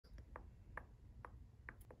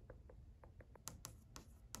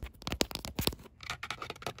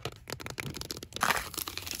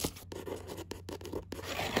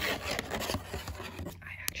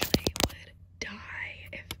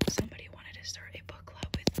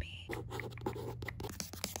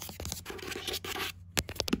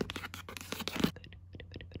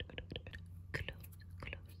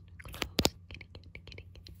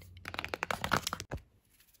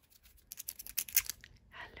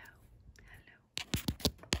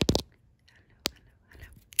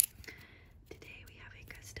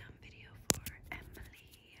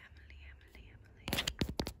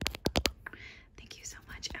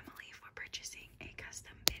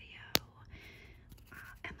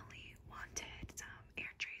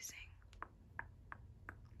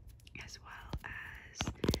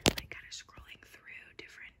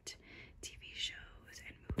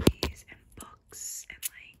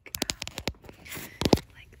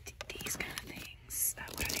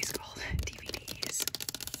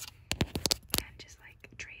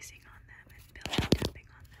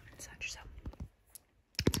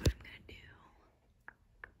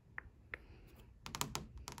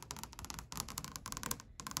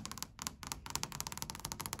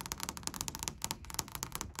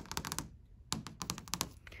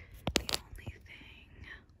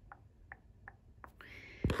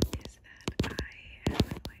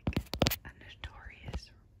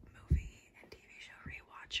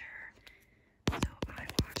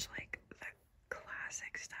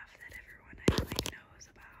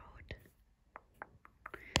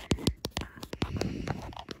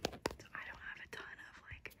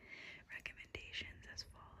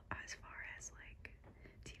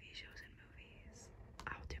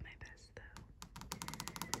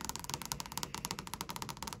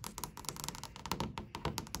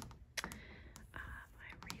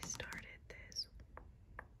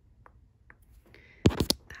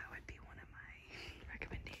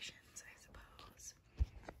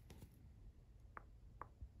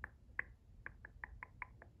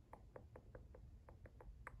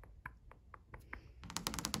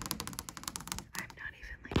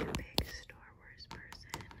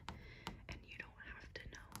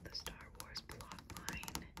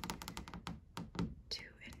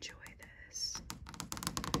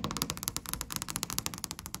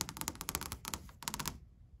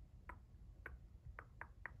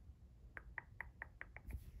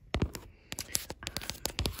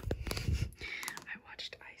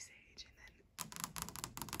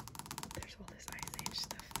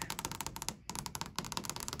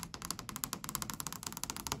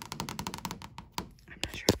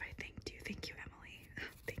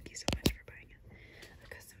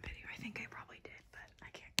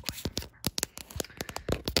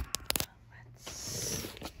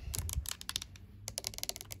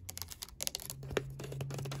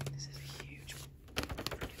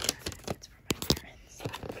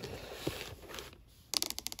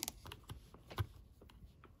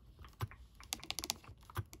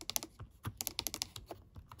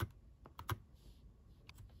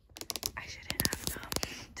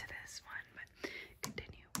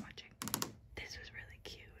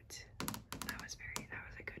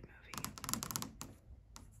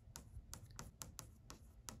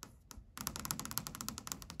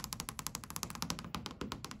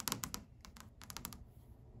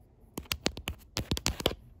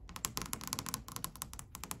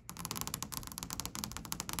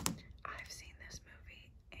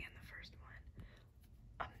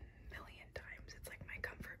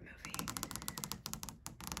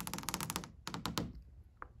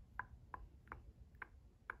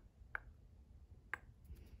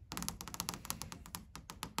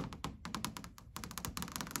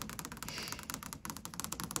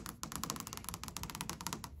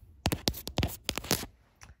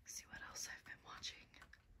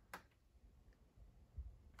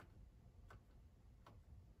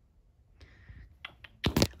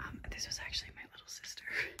This was actually my little sister.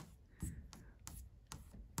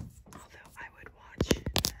 Although I would watch them,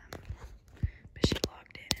 but she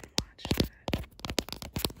logged in and watched it.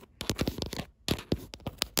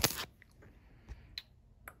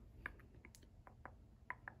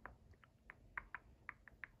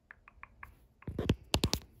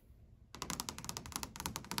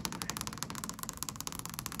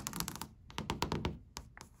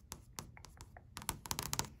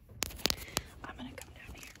 I'm gonna come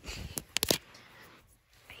down here.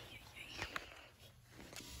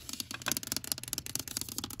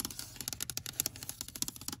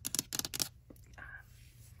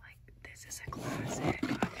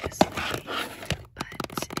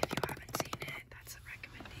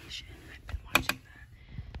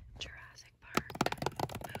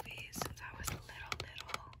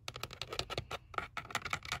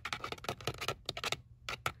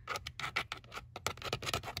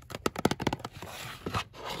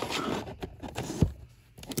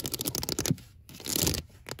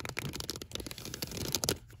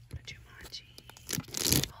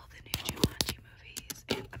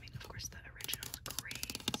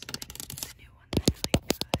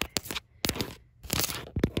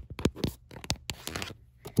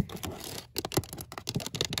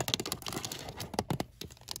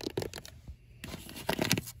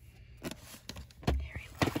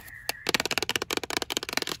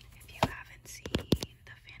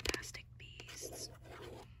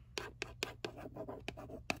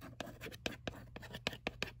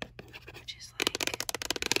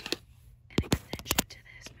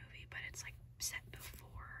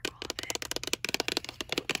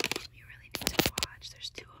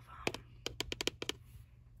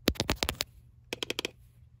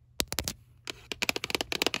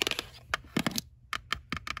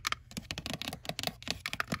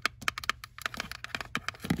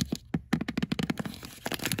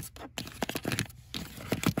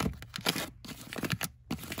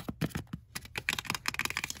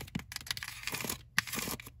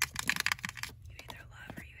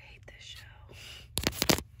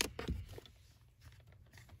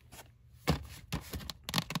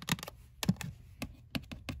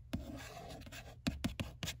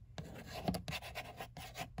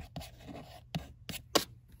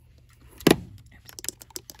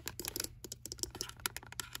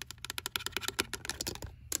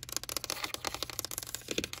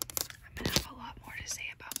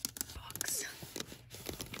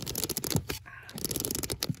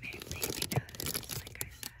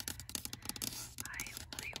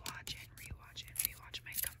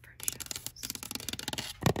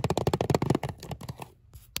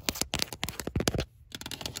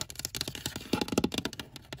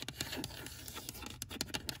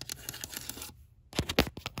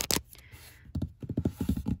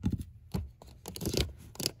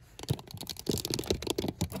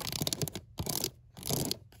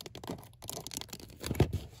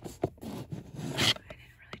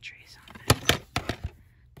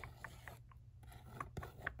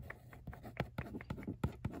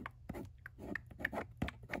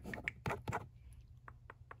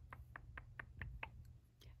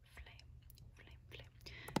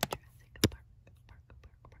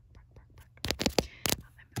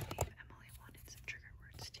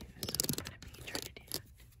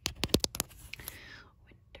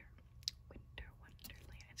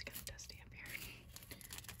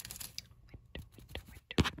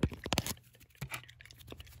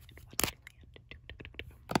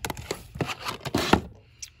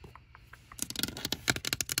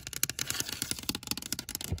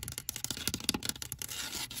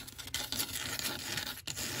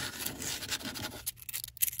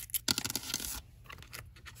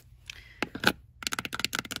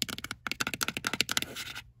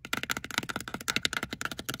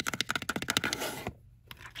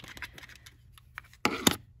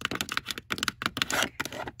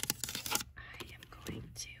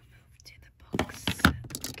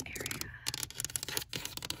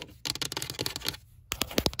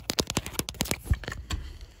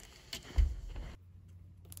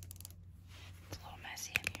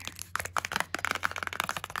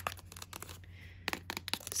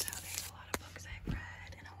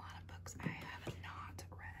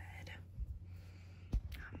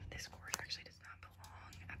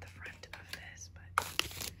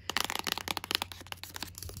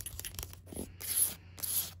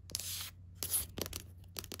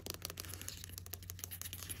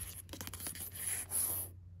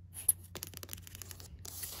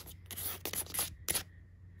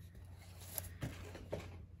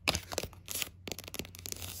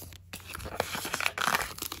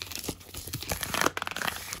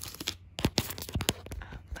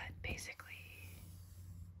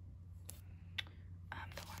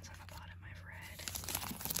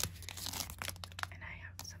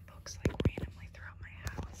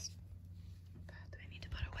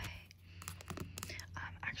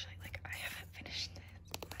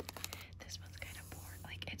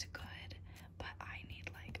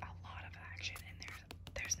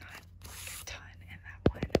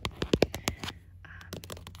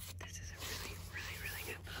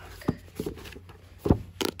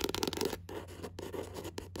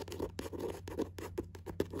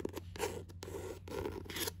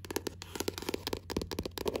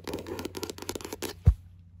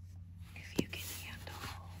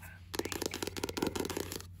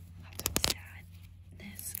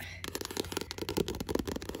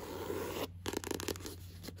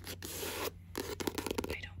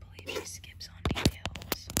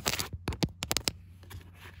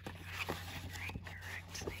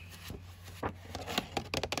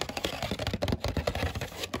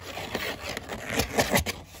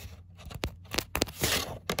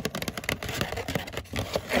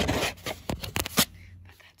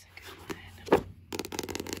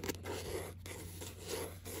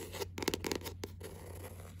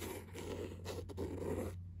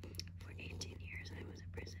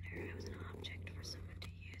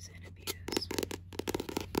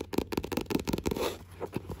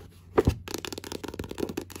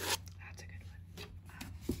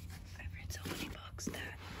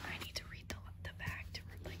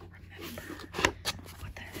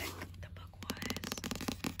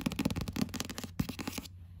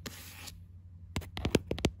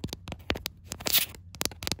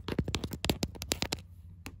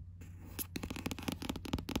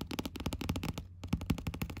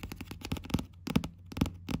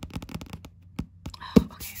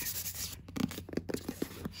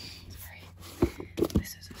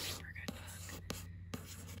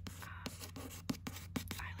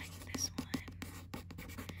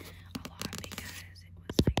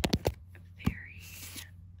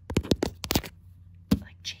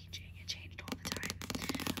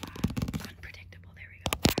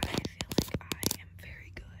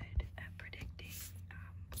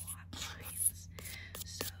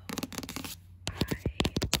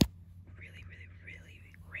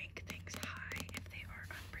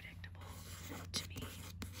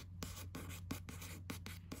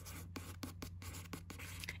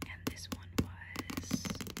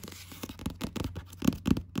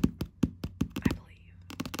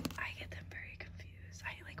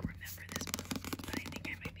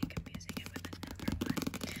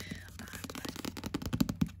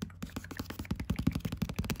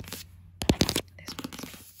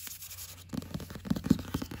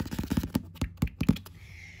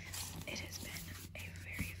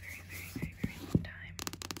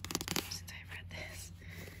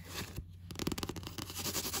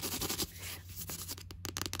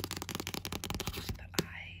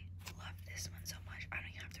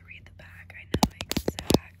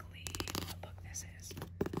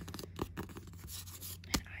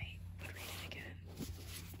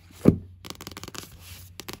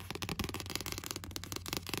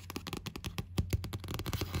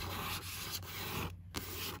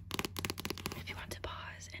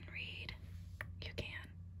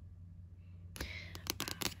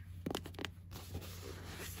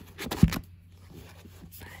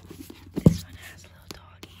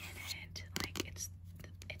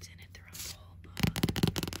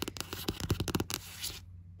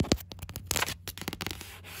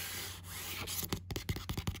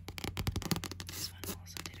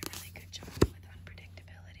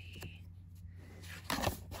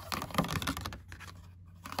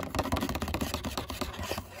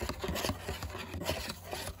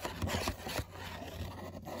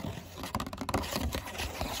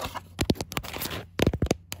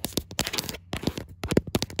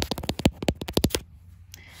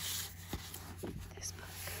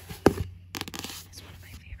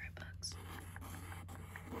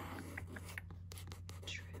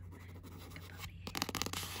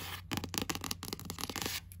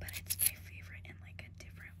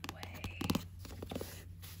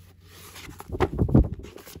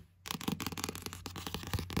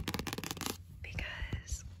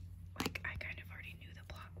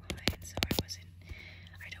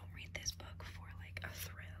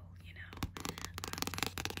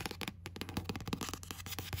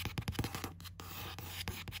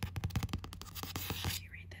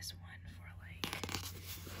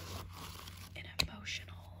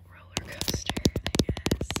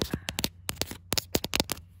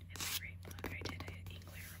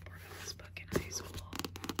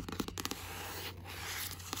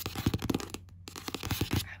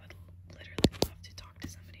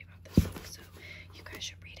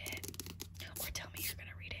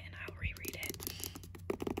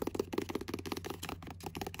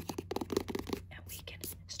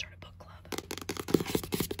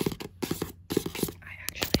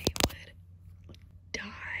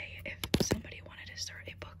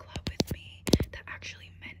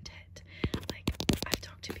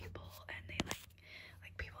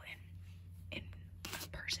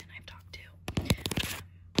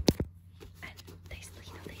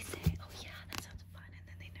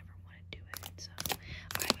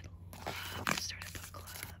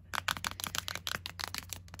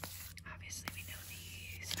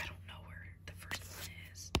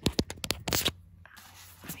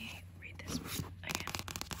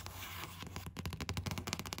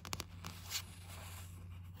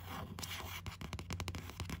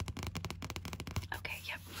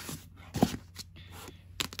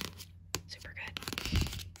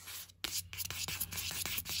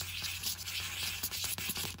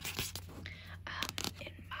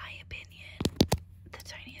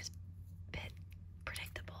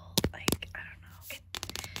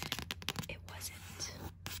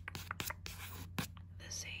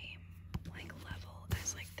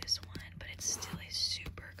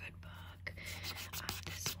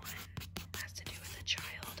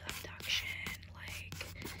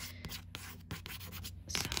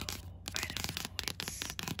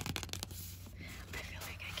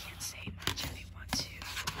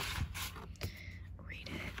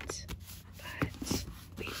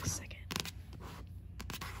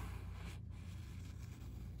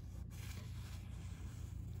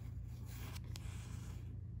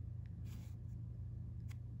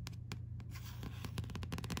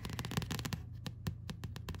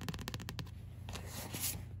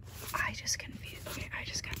 I just confused. Okay, I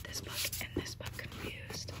just got this book and this book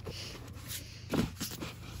confused.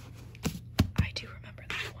 I do remember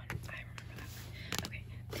that one. I remember that one. Okay,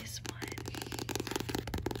 this one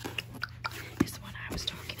is the one I was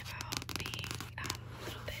talking about being a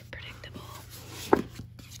little bit predictable.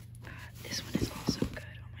 This one is also good.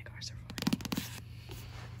 Oh my gosh, they're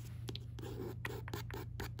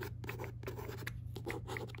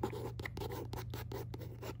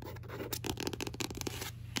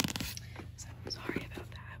so sorry about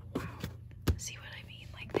that. Wow. See what I mean?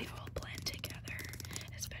 Like they all blend together,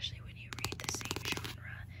 especially when you read the same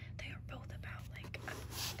genre. They are both about like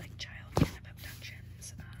child kind of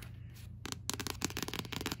abductions,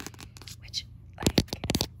 which like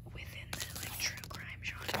within the like true crime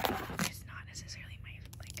genre is not necessarily my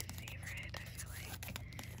like favorite. I feel like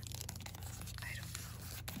I don't know.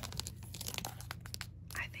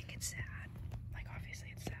 I think it's sad. Like obviously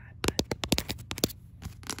it's sad, but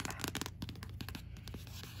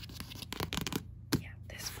yeah,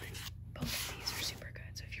 this one, both of these are super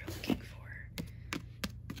good. So if you're looking for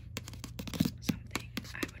something,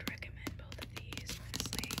 I would recommend both of these,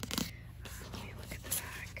 honestly. Let me look at the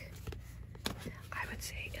back. I would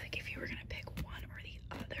say, like, if you were gonna pick one or the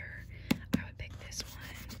other, I would pick this one.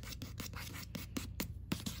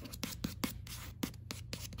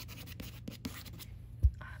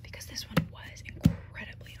 Because this one was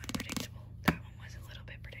incredibly unpredictable. That one was a little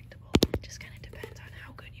bit predictable. Just kind of depends on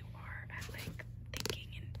how good you are at like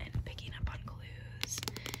thinking and picking up on clues.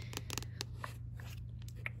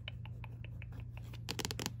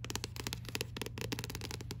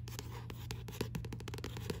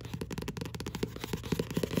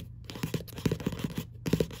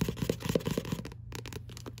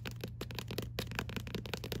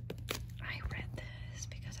 I read this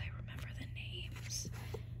because I remember the names,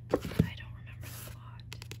 but I don't remember the plot.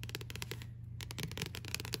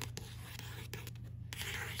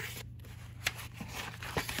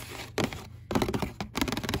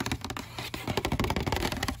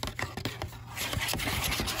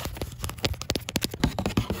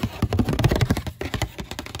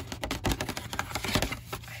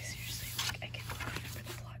 I seriously, like, I cannot remember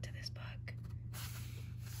the plot to this book.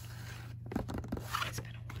 It's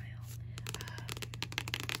been a while.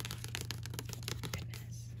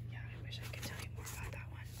 Goodness. Yeah, I wish I could tell you more about that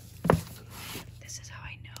one. This is how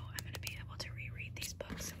I know I'm going to be able to reread these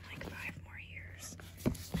books in like 5 more years.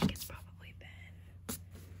 Like it's probably been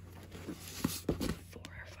 4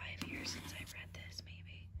 or 5 years since I read this,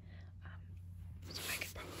 maybe. So I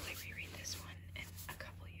could probably reread this one in a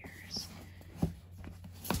couple years.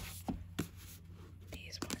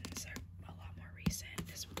 These ones are a lot more recent.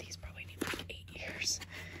 These probably need like 8 years.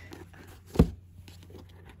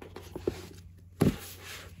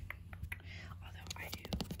 Although I do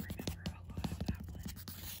remember a lot of that one.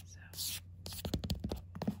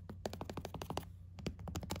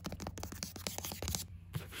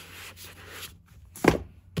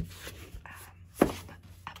 So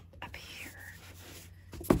up here,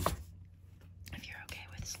 if you're okay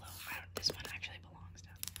with slow, this one actually belongs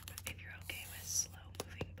down there, but if you're okay with slow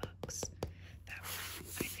moving books, that one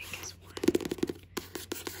I think is one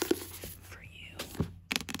for you.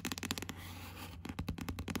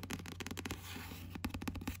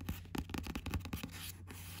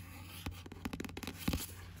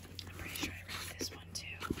 I'm pretty sure I read this one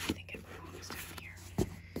too. I think it belongs down here.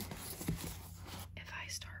 If I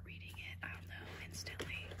start reading it, I'll know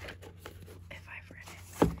instantly if I've read it.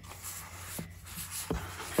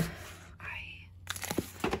 I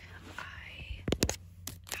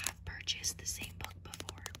have purchased the same book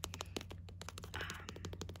before,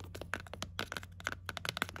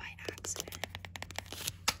 by accident.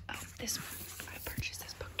 Oh, this one.